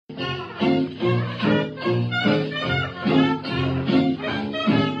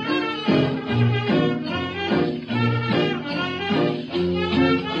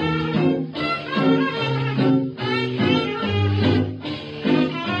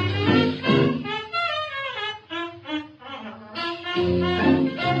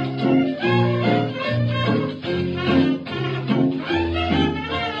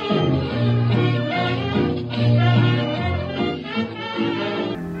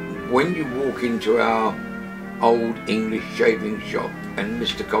When you walk into our old English shaving shop and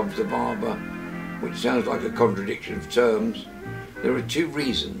Mr. Cobbs the Barber, which sounds like a contradiction of terms, there are two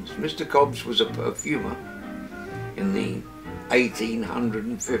reasons. Mr. Cobbs was a perfumer in the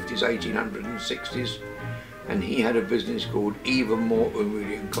 1850s, 1860s, and he had a business called Even More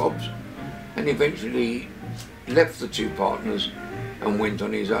William Cobbs, and eventually left the two partners and went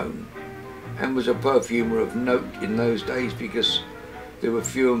on his own, and was a perfumer of note in those days because there were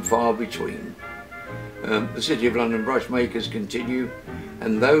few and far between. The City of London brush makers continue,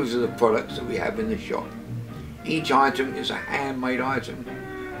 and those are the products that we have in the shop. Each item is a handmade item,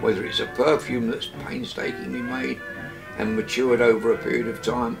 whether it's a perfume that's painstakingly made and matured over a period of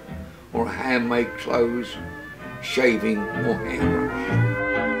time, or a handmade clothes, shaving or hairbrush.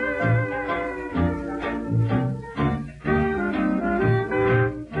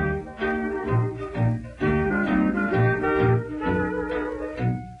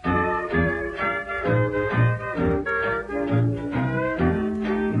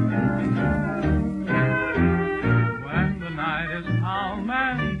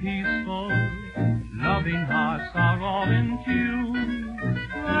 Loving hearts are all in tune.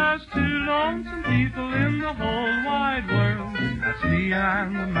 There's two lonesome people in the whole wide world. That's me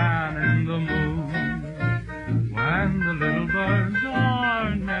and the man in the moon. When the little birds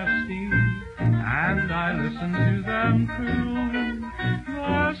are nesting and I listen to them croon,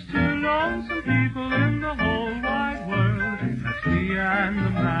 there's two lonesome people in the whole wide world. That's me and the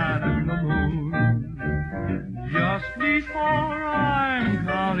man in the moon. Just before I'm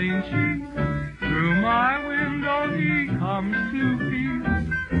counting sheep, through my window he comes to peep,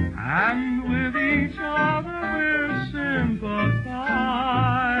 and with each other we're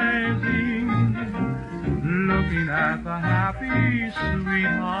sympathizing, looking at the happy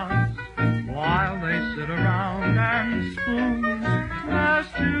sweethearts while they sit around and spoon. There's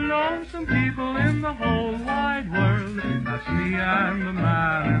two lonesome people in the whole wide world. That's me and the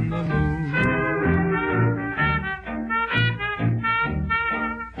man in the moon.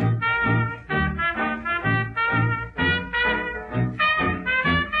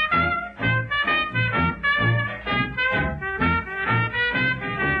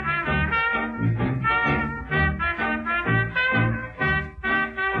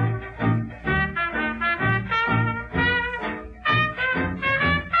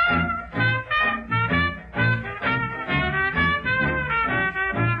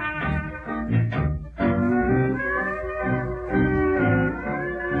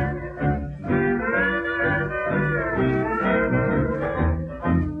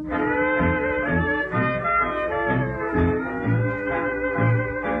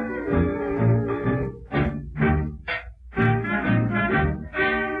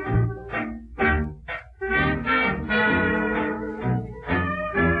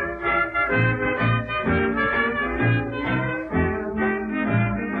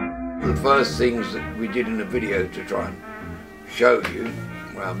 The first things that we did in the video to try and show you,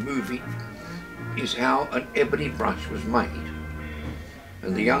 our movie, is how an ebony brush was made.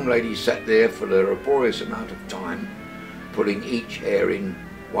 And the young lady sat there for a laborious amount of time, putting each hair in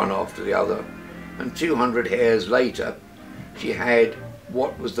one after the other, and 200 hairs later she had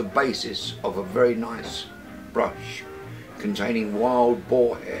what was the basis of a very nice brush containing wild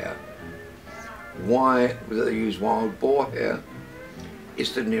boar hair. Why do they use wild boar hair?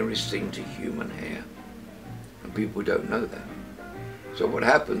 It's the nearest thing to human hair, and people don't know that. So what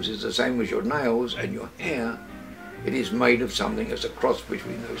happens is the same as your nails and your hair, it is made of something that's a cross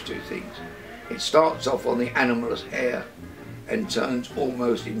between those two things. It starts off on the animal's hair and turns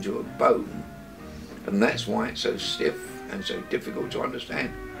almost into a bone, and that's why it's so stiff and so difficult to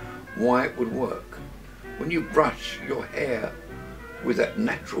understand why it would work. When you brush your hair with that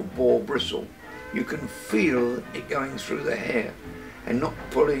natural boar bristle, you can feel it going through the hair, and not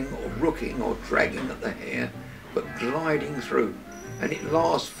pulling or rooking or dragging at the hair, but gliding through, and it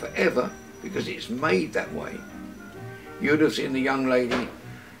lasts forever because it's made that way. You'd have seen the young lady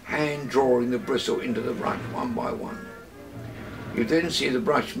hand drawing the bristle into the brush one by one. You then see the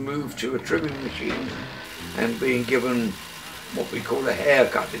brush move to a trimming machine and being given what we call a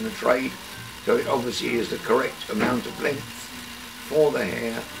haircut in the trade, so it obviously is the correct amount of length for the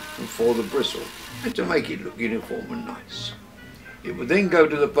hair and for the bristle, and to make it look uniform and nice. It would then go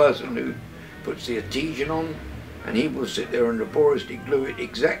to the person who puts the adhesion on, and he will sit there and laboriously glue it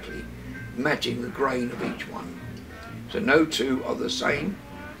exactly, matching the grain of each one. So no two are the same,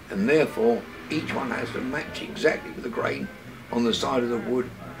 and therefore each one has to match exactly with the grain on the side of the wood,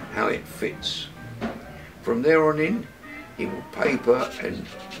 how it fits. From there on in, he will paper and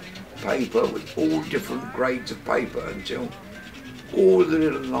paper with all different grades of paper until all the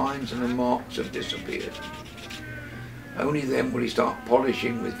little lines and the marks have disappeared. Only then will he start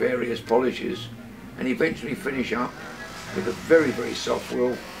polishing with various polishes and eventually finish up with a very, very soft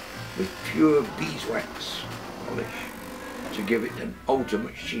wheel with pure beeswax polish to give it an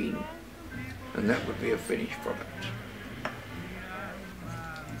ultimate sheen, and that would be a finished product.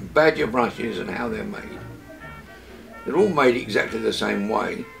 Badger brushes and how they're made. They're all made exactly the same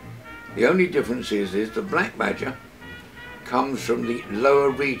way. The only difference is the black badger comes from the lower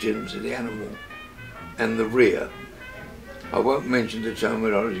regions of the animal and the rear. I won't mention the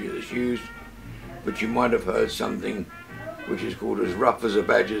terminology that's used, but you might have heard something which is called as rough as a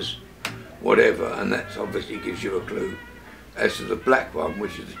badger's whatever, and that obviously gives you a clue as to the black one,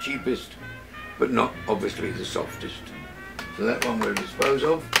 which is the cheapest but not obviously the softest. So that one we'll dispose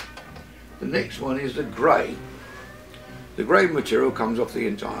of. The next one is the grey. The grey material comes off the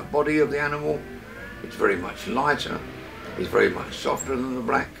entire body of the animal. It's very much lighter, it's very much softer than the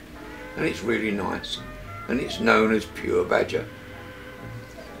black, and it's really nice, and it's known as pure badger.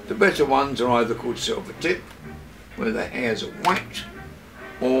 The better ones are either called silver tip, where the hairs are white,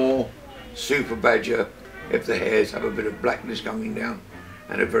 or super badger if the hairs have a bit of blackness coming down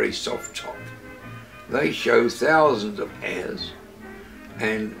and a very soft top. They show thousands of hairs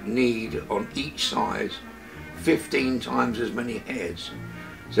and need on each size 15 times as many hairs.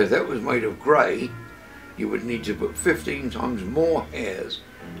 So if that was made of grey, you would need to put 15 times more hairs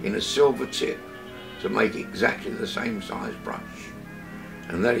in a silver tip to make exactly the same size brush.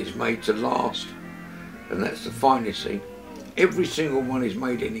 And that is made to last, and that's the finest thing. Every single one is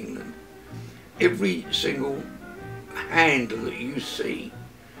made in England. Every single handle that you see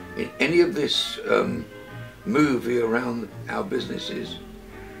in any of this movie around our businesses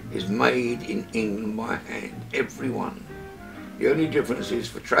is made in England by hand, every one. The only difference is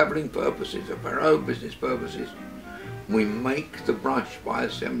for travelling purposes, or for our own business purposes, we make the brush by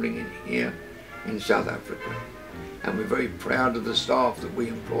assembling it here in South Africa. And we're very proud of the staff that we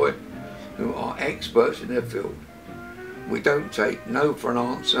employ who are experts in their field. We don't take no for an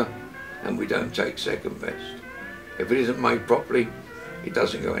answer, and we don't take second best. If it isn't made properly, it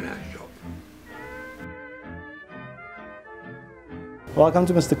doesn't go in our shop. Welcome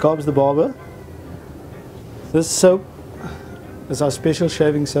to Mr. Cobbs the Barber. This soap is our special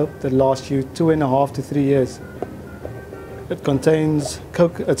shaving soap that lasts you 2.5 to 3 years. It contains,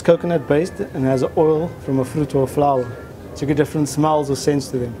 it's coconut based and has oil from a fruit or a flower, so you get different smells or scents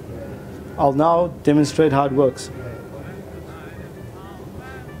to them. I'll now demonstrate how it works.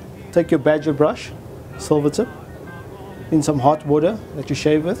 Take your badger brush, silver tip, in some hot water that you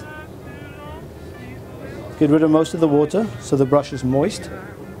shave with. Get rid of most of the water so the brush is moist,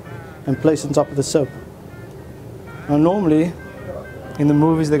 and place on top of the soap. Now normally in the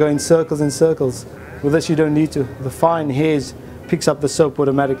movies they go in circles and circles. With this you don't need to. The fine hairs picks up the soap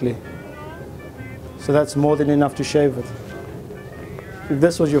automatically. So that's more than enough to shave with. If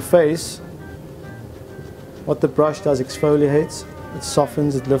this was your face, what the brush does, exfoliates, it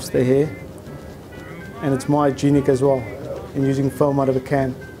softens, it lifts the hair, and it's more hygienic as well in using foam out of a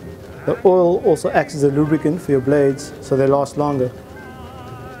can. The oil also acts as a lubricant for your blades so they last longer.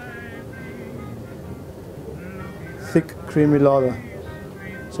 Thick, creamy lather.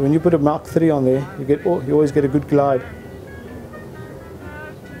 So when you put a Mark III on there, you always get a good glide.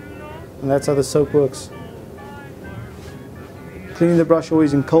 And that's how the soap works. Cleaning the brush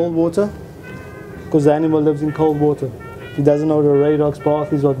always in cold water, because the animal lives in cold water. If he doesn't know what a Radox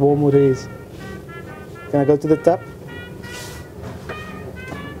bath is, what warm water is. Can I go to the tap?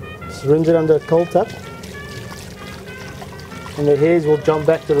 Just rinse it under a cold tap, and the hairs will jump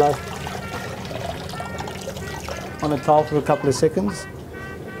back to life. On a towel for a couple of seconds.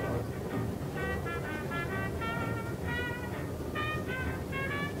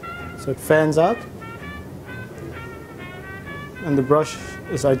 So it fans out, and the brush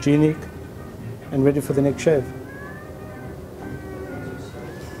is hygienic and ready for the next shave.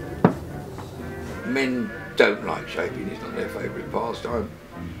 Men don't like shaving, it's not their favourite pastime,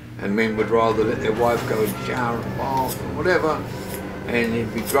 and men would rather let their wife go and shower and bath and whatever, and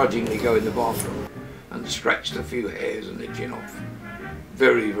they'd begrudgingly go in the bathroom and scratch a few hairs on their chin off.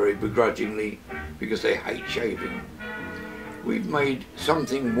 Very, very begrudgingly, because they hate shaving. We've made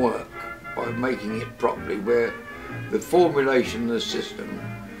something work by making it properly, where the formulation of the system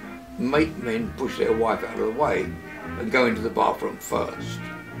make men push their wife out of the way and go into the bathroom first,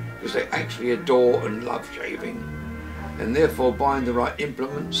 because they actually adore and love shaving, and therefore buying the right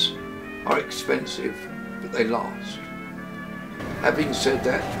implements are expensive, but they last. Having said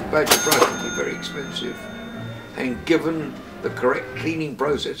that, the badger brush can be very expensive, and given the correct cleaning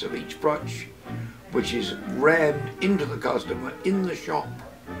process of each brush, which is rammed into the customer in the shop.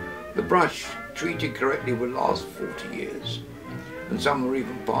 The brush, treated correctly, will last 40 years, and some are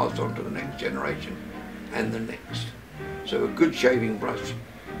even passed on to the next generation and the next. So a good shaving brush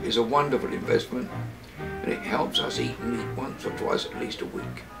is a wonderful investment, and it helps us eat meat once or twice at least a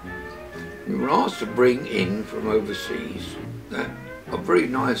week. We were asked to bring in from overseas that are very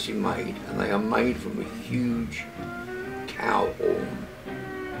nicely made, and they are made from a huge cow horn.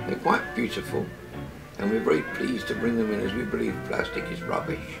 They're quite beautiful, and we're very pleased to bring them in, as we believe plastic is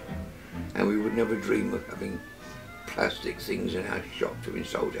rubbish, and we would never dream of having plastic things in our shop to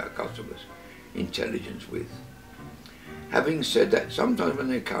insult our customers' intelligence with. Having said that, sometimes when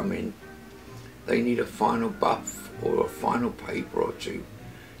they come in, they need a final buff or a final paper or two,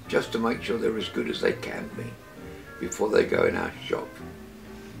 just to make sure they're as good as they can be before they go in our shop.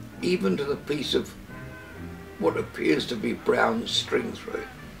 Even to the piece of what appears to be brown string through it.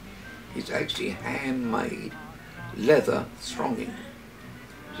 It's actually handmade leather thronging.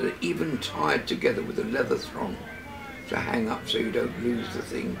 So they're even tied together with a leather thong to hang up so you don't lose the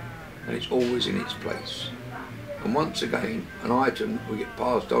thing, and it's always in its place. And once again, an item will get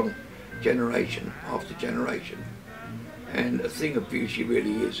passed on generation after generation. And a thing of beauty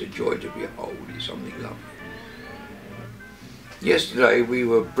really is a joy to behold. It's something lovely. Yesterday we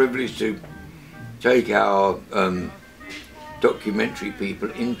were privileged to take our documentary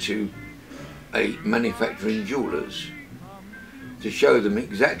people into a manufacturing jeweller's to show them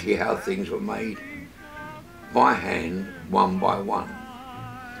exactly how things were made by hand, one by one.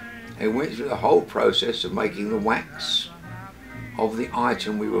 They went through the whole process of making the wax of the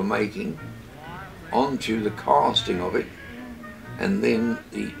item we were making onto the casting of it, and then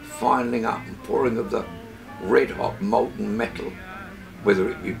the filing up and pouring of the red hot molten metal, whether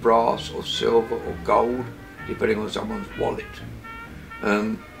it be brass or silver or gold, depending on someone's wallet,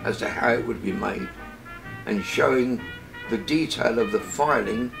 as to how it would be made, and showing the detail of the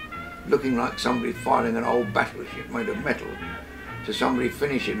filing, looking like somebody filing an old battleship made of metal, to somebody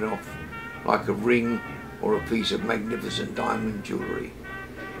finishing it off like a ring or a piece of magnificent diamond jewellery.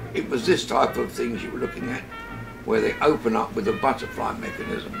 It was this type of things you were looking at, where they open up with a butterfly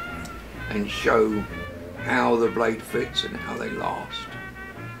mechanism and show how the blade fits and how they last.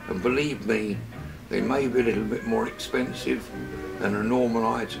 And believe me, they may be a little bit more expensive than a normal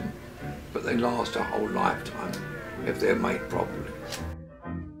item, but they last a whole lifetime if they're made properly.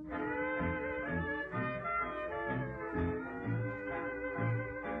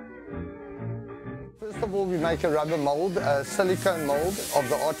 First of all, we make a rubber mold, a silicone mold of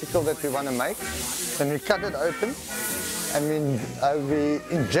the article that we want to make. Then we cut it open and we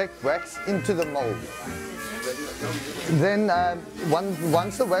inject wax into the mold. Then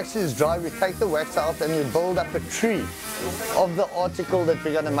once the wax is dry, we take the wax out and we build up a tree of the article that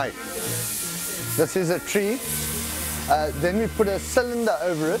we're going to make. This is a tree. Then we put a cylinder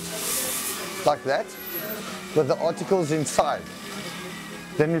over it, like that, with the articles inside.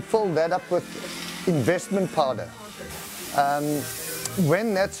 Then we fill that up with investment powder.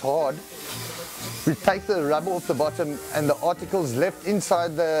 When that's hard, we take the rubber off the bottom and the articles left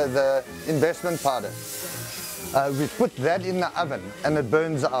inside the investment powder. We put that in the oven and it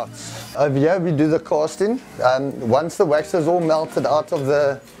burns out. Over here we do the casting. Once the wax is all melted out of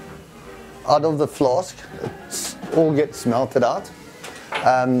the flask, it all gets melted out.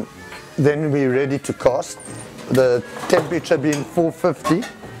 Then we're ready to cast. The temperature being 450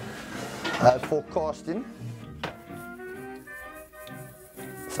 for casting.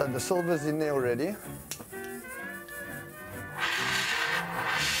 So the silver's in there already.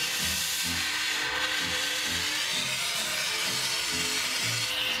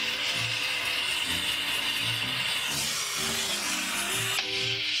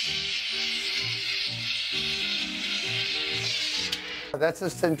 That's a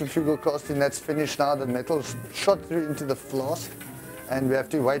centrifugal casting, that's finished now. The metal's shot through into the flask and we have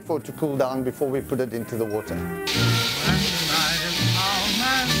to wait for it to cool down before we put it into the water. When the night is calm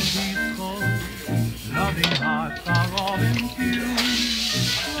and deep cold, loving hearts are all in tune.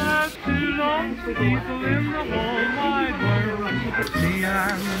 There's two lonesome people in the whole wide world, me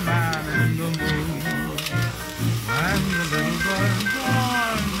and the man in the moon. When the little birds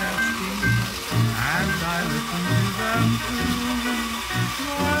are nesting and I listen to them too.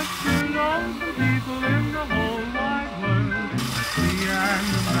 There's two lonesome people in the whole wide world, me and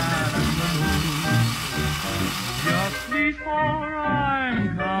the man in the moon. Just before I'm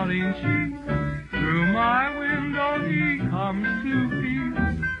counting sheep, through my window he comes to peep,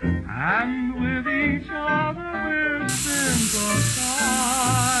 and with each other we're sympathizing,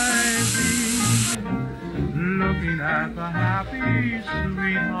 looking at the happy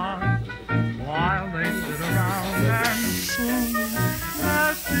sweetheart while they sit around and spoon.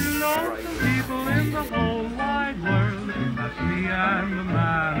 There's two lonesome people in the whole wide world. That's me and the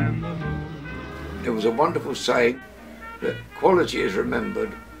man in the moon. There was a wonderful saying that quality is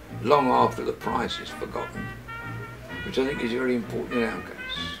remembered long after the price is forgotten, which I think is very important in our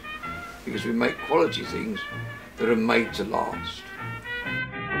case, because we make quality things that are made to last.